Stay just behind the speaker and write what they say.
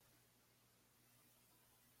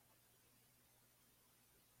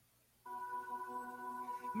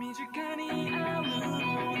身近にあるもの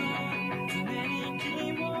常に気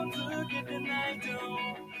をつけてないと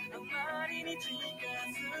あまりに近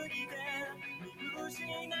すぎて見失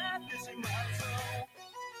ってしまうぞ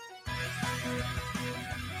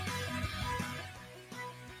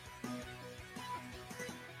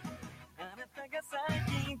あなたが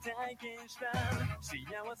最近体験した幸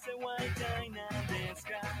せは一体何ですか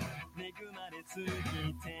恵まれすぎ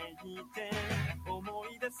ていて思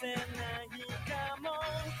い出せないかも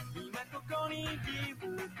今ここにい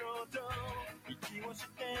ること息をし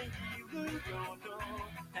ていること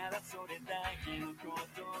ただそれだけのこ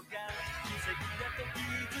とが奇跡だと気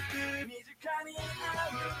づく身近にあ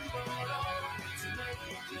るもの常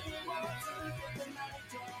に気をつけてない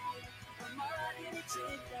とあまりに近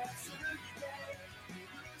すぎて見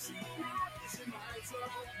失ってしまうぞ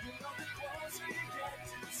You know the closer you get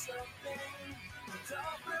to